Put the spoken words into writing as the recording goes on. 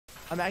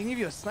I mean, I can give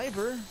you a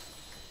sniper.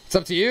 It's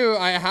up to you.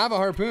 I have a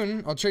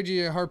harpoon. I'll trade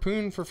you a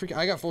harpoon for freaking.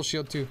 I got full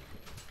shield too.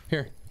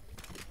 Here.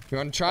 You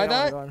want to try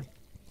that?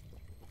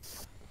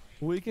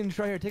 We can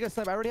try here. Take a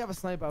sniper. I already have a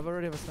sniper. I've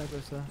already have a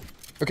sniper, so.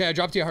 Okay, I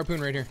dropped you a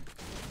harpoon right here.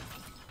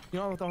 You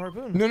want with the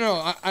harpoon? No,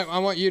 no. I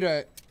want you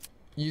to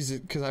use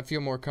it because I feel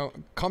more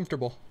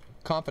comfortable.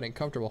 Confident,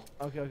 comfortable.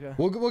 Okay, okay.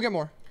 We'll get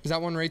more. Is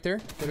that one right there?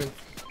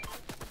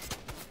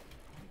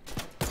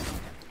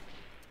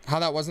 How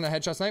that wasn't a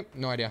headshot snipe?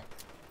 No idea.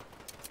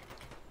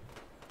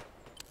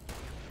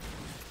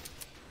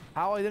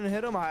 How I didn't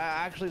hit him? I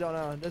actually don't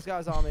know. This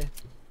guy's on me.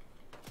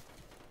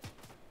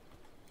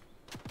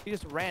 He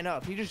just ran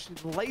up. He just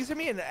lasered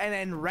me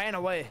and ran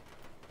away.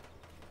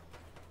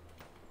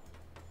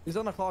 He's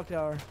on the clock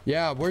tower.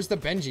 Yeah, where's the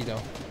Benji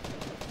though?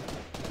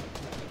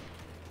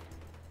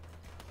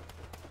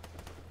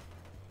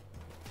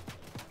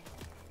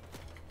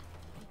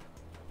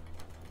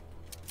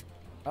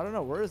 I don't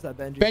know. Where is that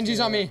Benji? Benji's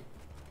on me.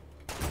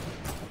 I'm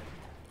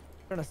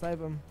trying to snipe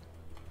him.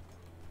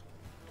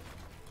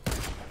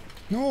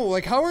 No,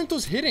 like how aren't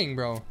those hitting,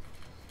 bro?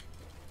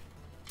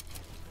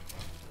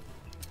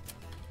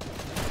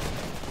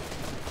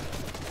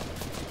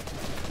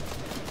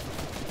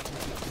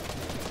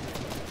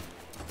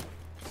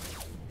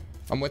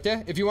 I'm with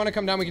you. If you want to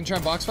come down, we can try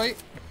and box fight.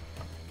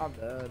 I'm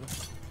dead.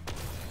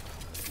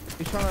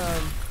 He's trying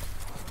to.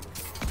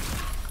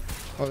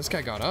 Oh, this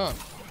guy got up.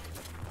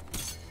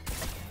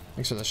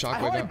 Thanks for the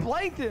shockwave. I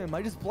blanked him.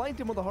 I just blanked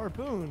him with a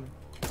harpoon.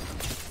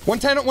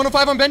 110,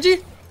 105 on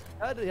Benji.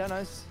 Yeah,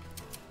 nice.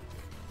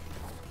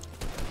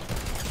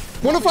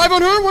 105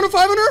 on her.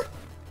 105 on her.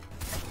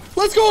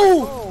 Let's go.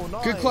 Oh,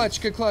 nice. Good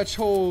clutch. Good clutch.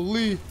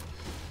 Holy.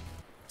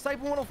 Snipe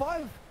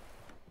 105.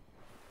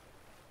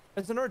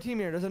 There's another team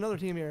here. There's another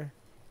team here.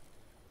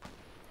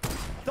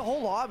 The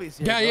whole lobby's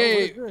here.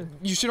 Yeah, bro. yeah.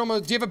 You should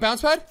almost. Do you have a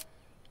bounce pad?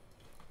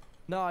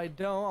 No, I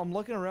don't. I'm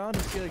looking around to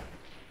see like.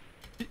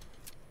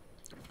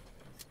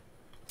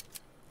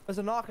 There's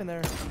a knock in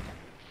there.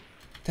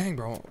 Dang,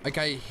 bro. Like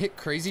I hit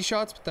crazy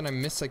shots, but then I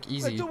miss like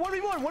easy. It's a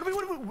 1v1.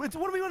 1v1. It's a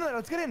 1v1 there.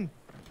 Let's get in.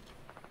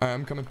 Alright,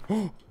 I'm coming.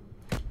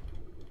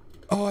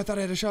 Oh, I thought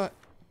I had a shot.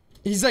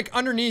 He's like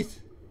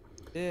underneath.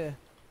 Yeah.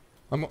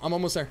 I'm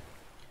almost there.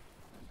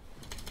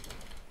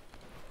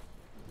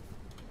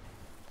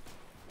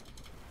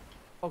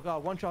 Oh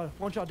god, one shot,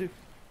 dude.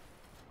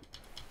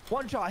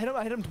 One shot.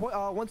 I hit him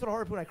once with a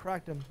harpoon. I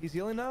cracked him. He's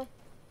healing now.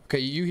 Okay,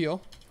 you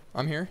heal.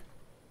 I'm here.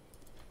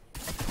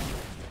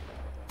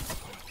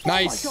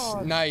 Nice,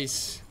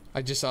 nice.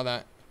 I just saw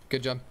that.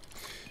 Good job.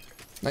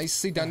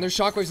 Nicely done. There's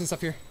shockwaves and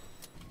stuff here.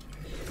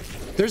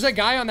 There's a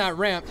guy on that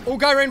ramp. Oh,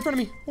 guy right in front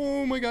of me.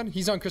 Oh my god.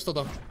 He's on crystal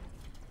though.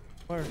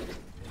 Where?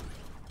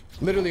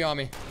 Literally on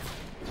me.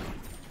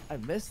 I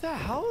missed that?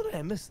 How did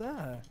I miss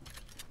that?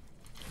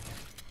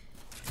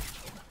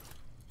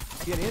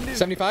 Get in, dude.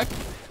 75.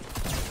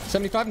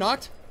 75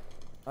 knocked.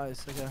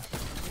 Nice, okay.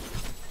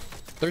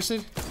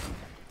 Thirsted.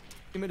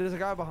 There's a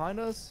guy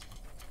behind us.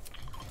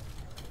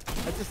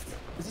 Is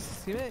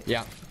this a teammate?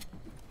 Yeah.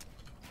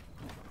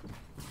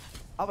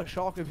 I have a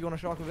shock if you want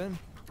to shock him in.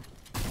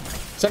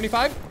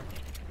 75.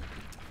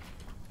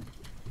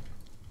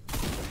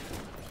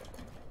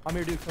 I'm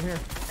here, dude. I'm here.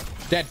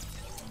 Dead.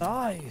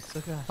 Nice.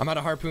 Okay. I'm out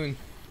of harpoon.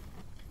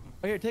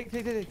 Oh, here, take.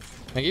 Thank you.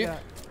 Yeah.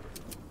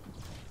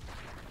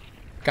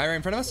 Guy right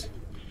in front of us.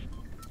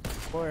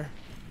 Where?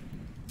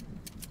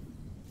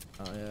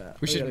 Oh yeah.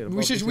 We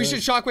should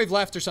shockwave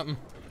left or something.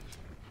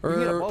 We can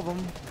get above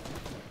him.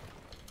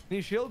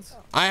 Need shields?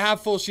 I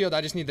have full shield. I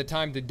just need the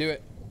time to do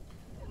it.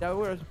 Yeah,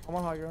 I'm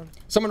on high ground.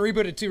 Someone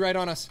rebooted too, right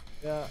on us.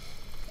 Yeah.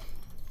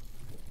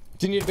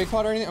 Do you need a big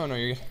pot or anything? Oh no,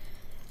 you're good.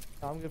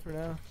 I'm good for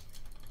now.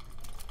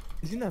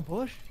 Is he in that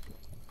bush?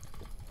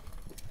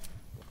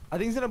 I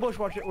think he's in a bush.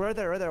 Watch it. Right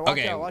there. Watch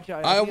okay. out. Watch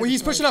out. Well,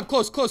 he's pushing up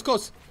close.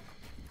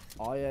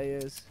 Oh yeah, he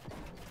is.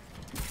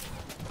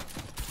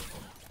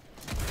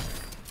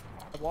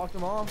 I blocked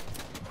him off.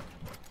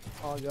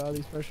 Oh god,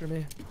 he's pressuring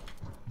me.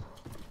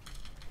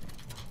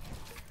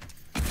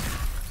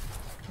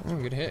 Oh,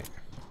 good hit.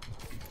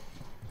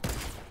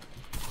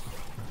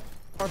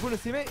 Harpoon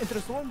his teammate into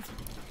the storm.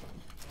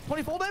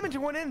 20 full damage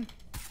and went in.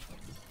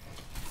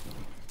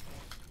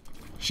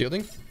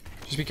 Shielding.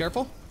 Just be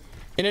careful.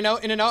 In and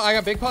out. I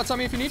got big pots on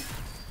me if you need.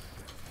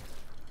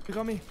 You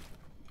got me.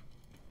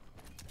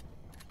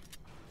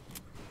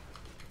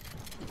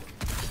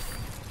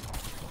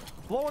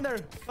 Blow in there.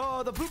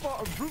 The blue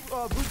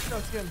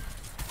skin.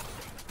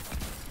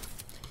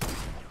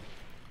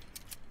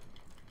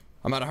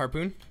 I'm out of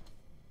harpoon.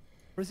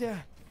 Where's he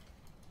at?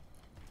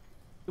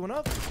 He went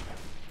up.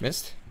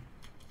 Missed.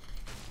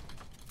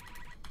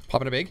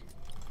 Popping a big.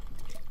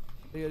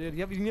 Yeah, dude.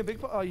 You need a big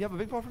pot? You have a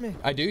big pot for me?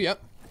 I do,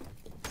 yep.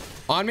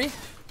 On me.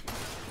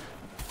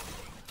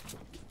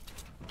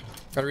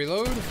 Gotta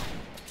reload.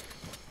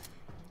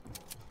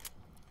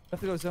 Have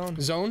to go zone.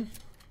 Zone.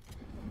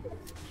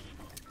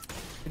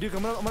 Hey, dude,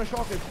 I'm gonna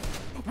shock it.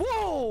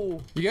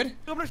 Whoa! You good? Dude,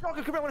 I'm gonna shock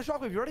it. Come here, I'm gonna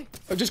shock it. You ready?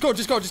 Oh, just go.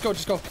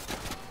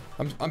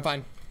 I'm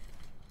fine.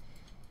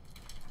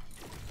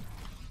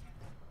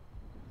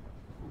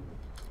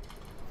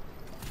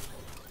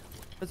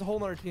 There's a whole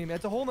nother team.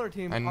 It's a whole nother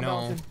team. I I'm know.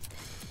 bouncing.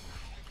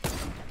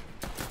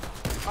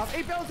 I have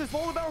 8 bouncers.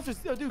 Follow the bouncers.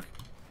 Yo, Duke.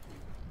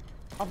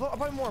 I'm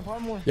probably more. I'm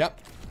probably more. Yep.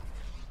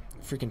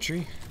 Freaking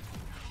tree.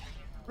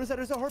 What is that?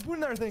 There's a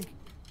harpoon there, I think.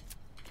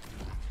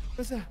 What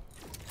is that?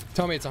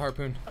 Tell me it's a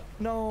harpoon.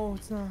 No,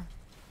 it's not.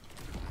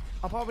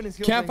 I'm popping his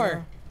heal.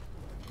 Campfire.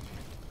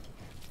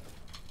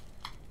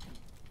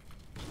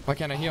 Why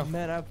can't I heal? Oh,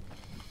 man,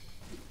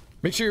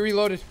 Make sure you're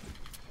reloaded.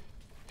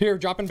 Here,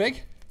 dropping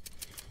big.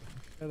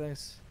 Yeah,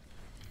 thanks.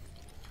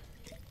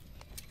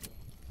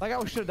 That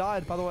guy should have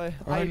died, by the way.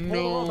 I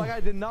know. That guy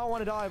did not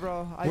want to die,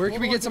 bro. Where can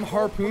we get some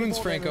harpoons,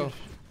 Franco?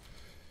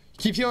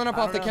 Keep healing up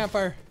off the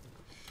campfire.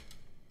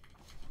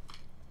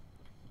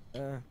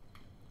 I'm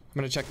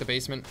gonna check the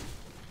basement.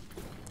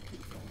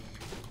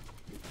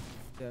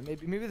 Yeah,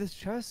 maybe this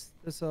chest.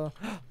 This right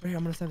here,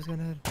 I'm gonna snipe this guy in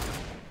the head.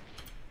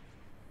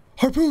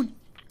 Harpoon.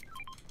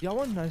 Yeah,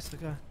 one nice.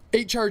 Okay.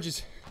 8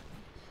 charges.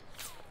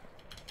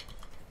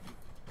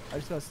 I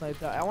just gotta snipe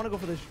that. I want to go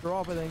for this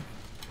drop. I think.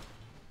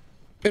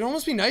 It'd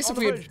almost be nice if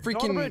we had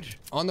freaking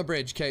on the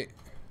bridge. Okay.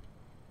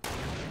 I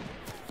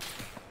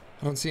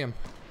don't see him.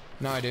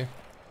 Now I do.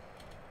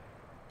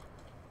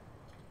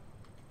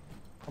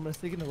 I'm gonna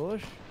sneak in the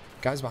bush.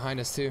 Guys behind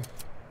us too.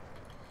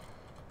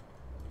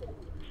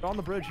 They're on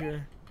the bridge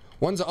here.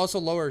 One's also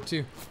lower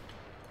too.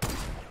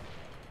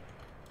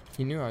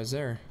 He knew I was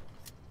there.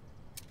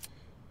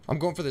 I'm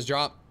going for this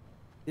drop.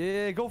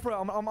 Yeah, go for it.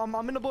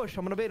 I'm in the bush.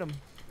 I'm gonna bait him,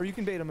 or you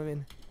can bait him. I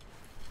mean.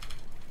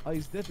 Oh,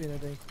 he's dipping, I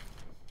think.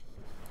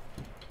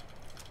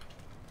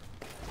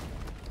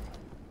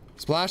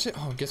 Splash it.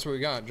 Oh, guess what we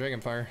got?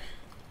 Dragonfire.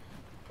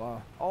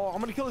 Wow. Oh,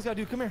 I'm gonna kill this guy,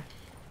 dude. Come here.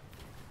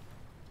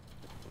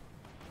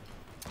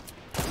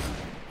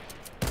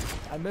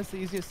 I missed the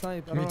easiest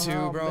snipe. Me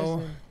too,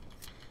 bro.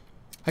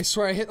 I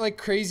swear I hit like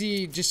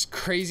crazy, just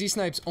crazy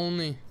snipes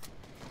only.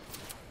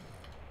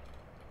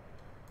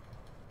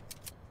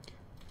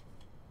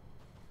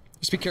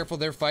 Just be careful,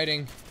 they're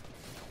fighting.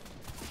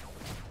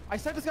 I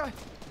sniped this guy.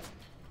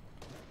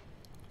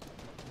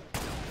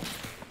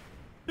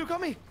 Dude, got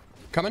me.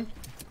 Coming?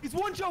 He's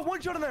one shot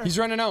in there. He's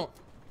running out.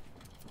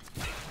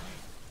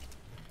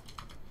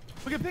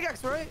 We get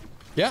pickaxe, right?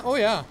 Yeah, oh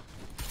yeah.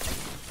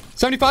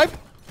 75?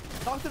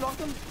 Knocked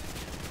him.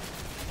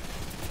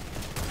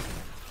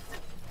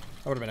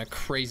 That would have been a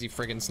crazy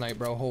friggin' snipe,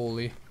 bro.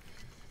 Holy.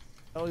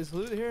 Oh, he's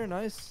loot here.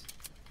 Nice.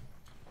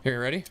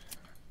 Here, ready?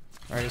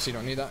 Alright, so you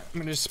don't need that. I'm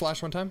gonna just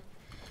splash one time.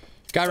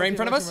 Guy right in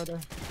front of us.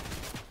 Right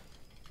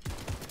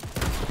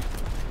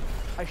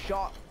I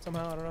shot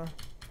somehow. I don't know.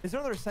 Is there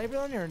another sniper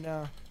on here or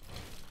no?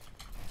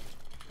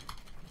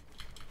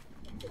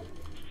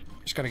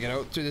 Just gotta get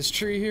out through this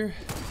tree here.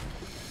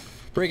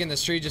 Breaking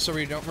this tree just so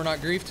we're not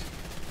griefed.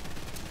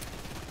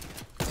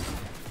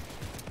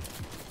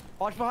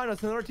 Watch behind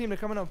us. Another team. They're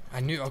coming up.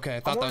 I knew. Okay, I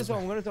thought that was.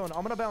 I'm going to zone.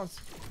 I'm gonna bounce.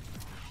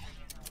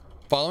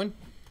 Following.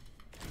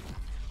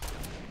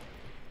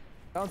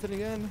 Bouncing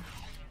again.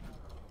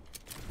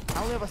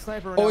 I only have a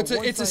sniper right Oh,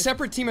 now. it's a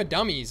separate team of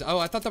dummies. Oh,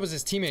 I thought that was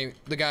his teammate,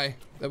 the guy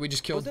that we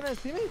just killed. Wasn't it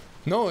his teammate?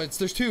 No,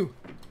 there's 2.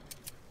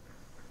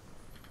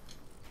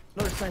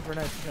 Another sniper.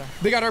 Nice. Okay.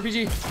 They got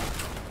RPG.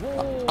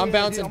 Whoa, I'm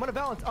bouncing. Dude, I'm gonna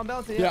bounce. I'm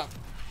bouncing. Yeah.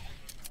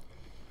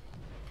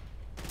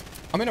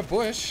 I'm in a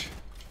bush.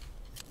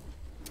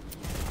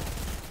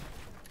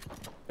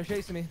 They're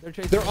chasing me.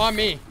 They're on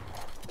me.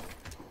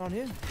 On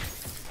you.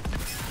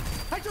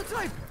 Headshot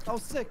snipe. That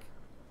was sick.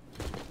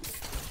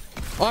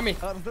 On me.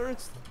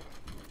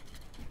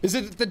 Is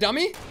it the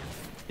dummy?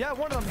 Yeah,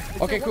 one of them.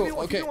 It's Okay, cool.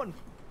 1v1, Okay. 2v1.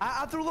 I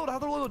have to reload,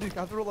 dude.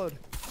 I have to reload.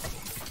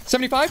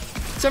 75?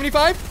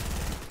 75?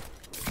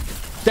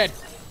 Dead.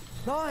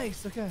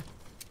 Nice. Okay.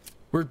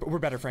 We're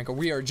better, Franco.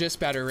 We are just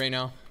better right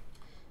now.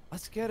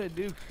 Let's get it,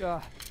 dude.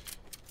 I'm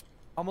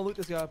gonna loot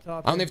this guy up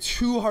top. I only have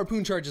 2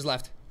 harpoon charges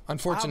left.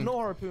 Unfortunate. I have no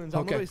harpoons.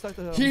 I'm literally stuck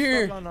to him.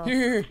 Here.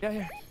 Yeah,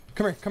 here.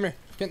 Come here.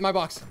 Get in my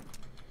box.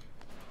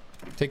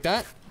 Take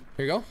that.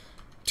 Here you go.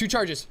 2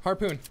 charges.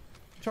 Harpoon.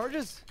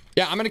 Charges?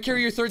 Yeah, I'm gonna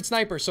carry your 3rd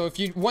sniper. So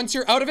if once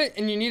you're out of it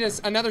and you need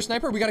another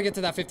sniper, we gotta get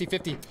to that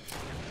 50-50.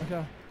 Okay.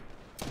 Ooh.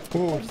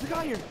 Oh, there's a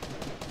guy here.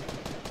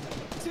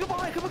 See, come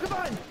behind. Come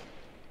behind.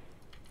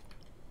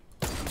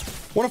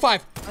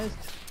 105. Nice.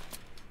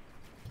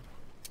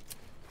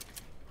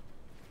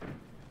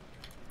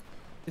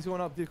 He's going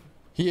up, dude.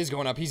 He is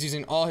going up. He's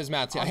using all his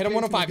mats. Yeah, I hit him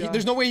chasing 105.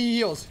 There's no way he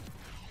heals.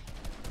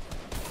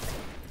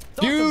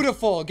 Stop him.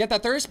 Beautiful. Get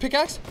that thirst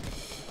pickaxe.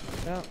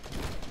 Yeah.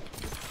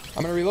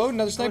 I'm gonna reload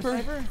another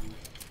sniper.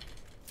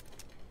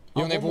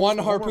 You only have 1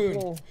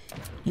 harpoon.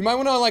 You might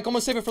want to like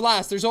almost save it for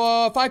last. There's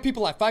 5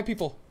 people left. 5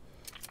 people.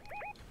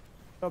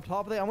 Up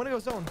top of the, I'm gonna go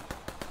zone.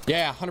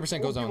 Yeah,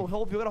 100% go zone. You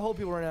gotta hold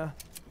people right now.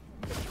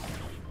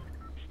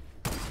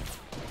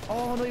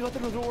 Oh no, you got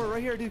them in the door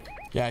right here, dude.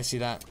 Yeah, I see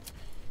that.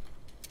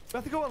 We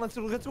have to go on. Let's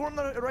go on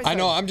the right I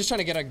know. side. I'm just trying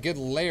to get a good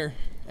layer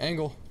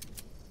angle.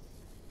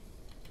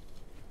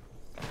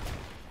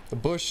 The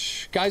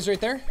bush guy's right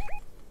there.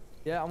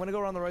 Yeah, I'm gonna go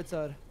around the right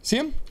side. See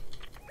him?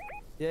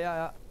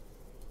 Yeah.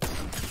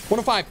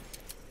 105.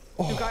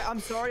 Dude, guy, I'm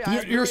sorry.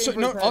 You're so,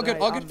 no, all good.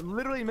 I'm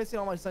literally missing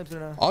all my snipes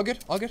right now. All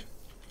good.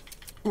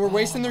 We're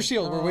wasting their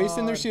shield. We're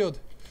wasting their shield.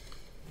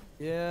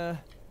 Yeah.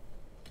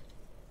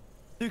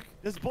 Dude,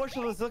 this bush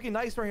is looking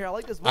nice right here. I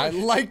like this bush. I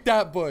like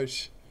that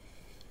bush.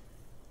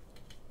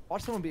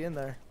 Watch someone be in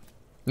there.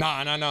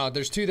 Nah, nah, nah.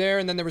 There's 2 there,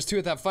 and then there was 2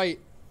 at that fight.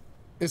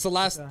 It's the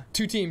last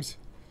 2 teams.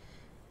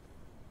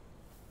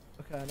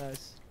 Okay,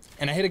 nice.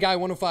 And I hit a guy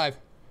 105.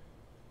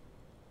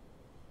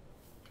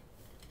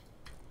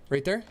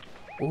 Right there.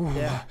 Ooh,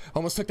 yeah.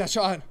 Almost took that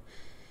shot.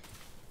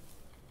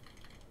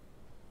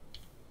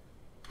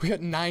 We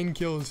got 9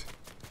 kills.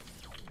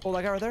 Oh,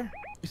 that guy right there?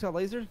 You saw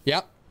laser?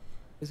 Yep.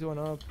 He's going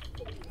up.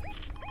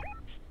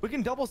 We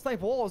can double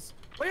snipe walls.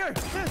 Right here.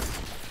 This.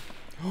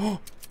 Oh.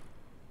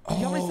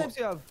 How many snipes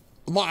do you have?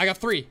 I got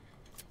 3. We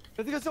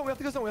have to go zone. We have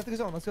to go zone. We have to go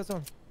zone. Let's go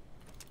zone.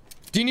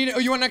 Do you need? Oh,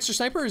 you want an extra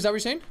sniper? Is that what you're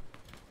saying?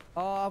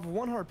 I have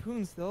 1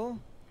 harpoon still.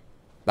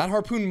 That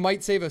harpoon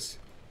might save us.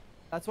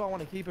 That's why I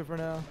want to keep it for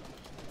now.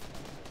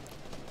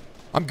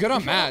 I'm good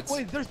on mats.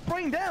 Wait, they're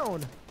spraying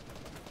down.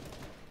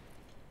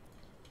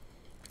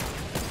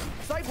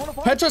 Snipe,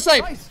 105. Headshot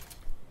snipe. Nice.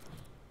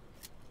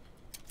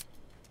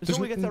 There's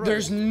no way he gets that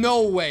There's right.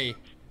 no way.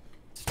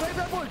 Snipe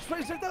that bush.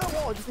 Snipe that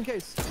wall just in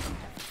case.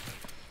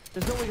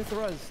 There's no way he gets the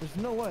res. There's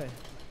no way.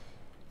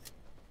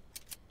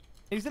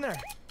 He's in there.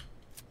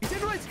 He's in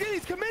the right skin.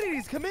 He's committing.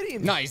 He's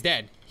committing. No, he's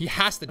dead. He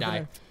has to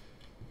die.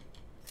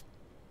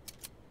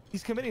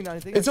 He's committing now.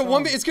 I think It's a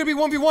 1v. It's gonna be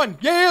 1v1.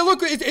 Yeah, yeah.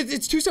 Look,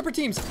 it's 2 separate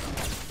teams.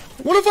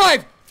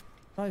 105.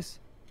 Nice.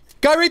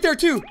 Guy right there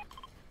too.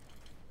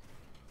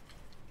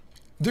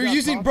 They're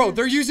using, bro.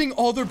 They're using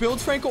all their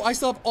builds, Franco. I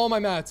still have all my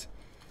mats.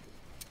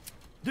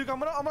 Dude, I'm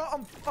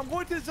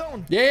going to the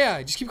zone. Yeah,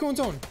 yeah. Just keep going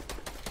zone.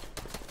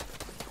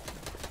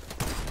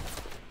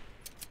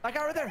 That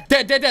guy right there.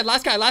 Dead, dead, dead.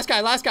 Last guy, last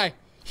guy, last guy.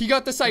 He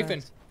got the siphon.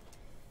 Nice.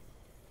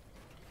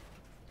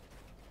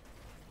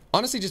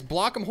 Honestly, just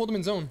block him, hold him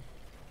in zone.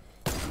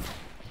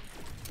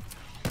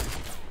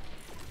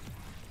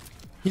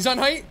 He's on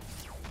height.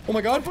 Oh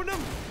my god.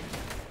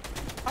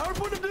 I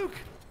harpooned him, Duke.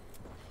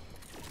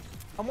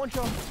 I'm 1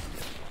 shot.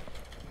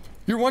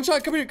 You're 1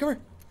 shot. Come here, come here.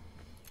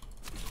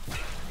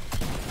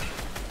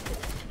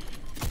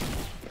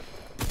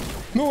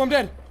 No, I'm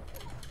dead.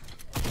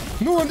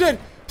 No, I'm dead.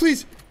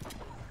 Please.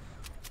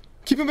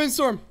 Keep him in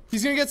storm.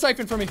 He's gonna get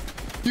siphoned from me.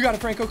 You got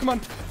it, Franco. Come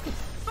on.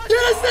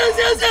 Yes, yes,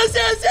 yes, yes,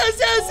 yes, yes,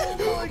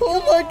 yes.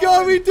 Oh my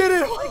god, we did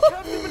it.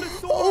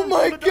 Oh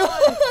my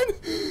god.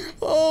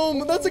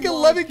 Oh, that's like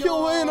 11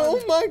 kill win.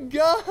 Oh my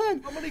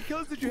god. How many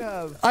kills did you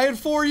have? I had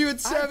 4, you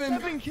had 7. I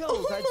had 7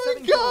 kills. Oh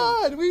my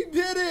god, we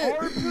did it.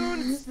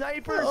 Harpoon,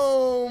 snipers.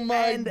 Oh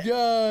my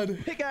god.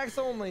 Pickaxe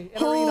only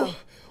in arena.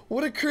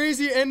 What a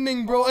crazy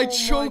ending, bro. I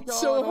choked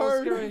so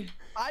hard.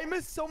 I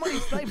missed so many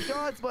snipe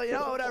shots, but you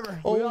know,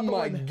 whatever. Oh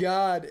my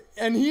god.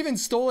 And he even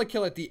stole a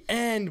kill at the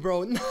end,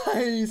 bro.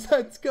 Nice.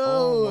 Let's go.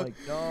 Oh my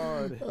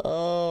god.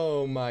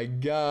 Oh my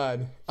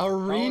god.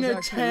 Arena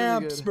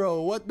champs, really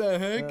bro. What the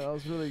heck? Yeah, that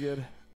was really good.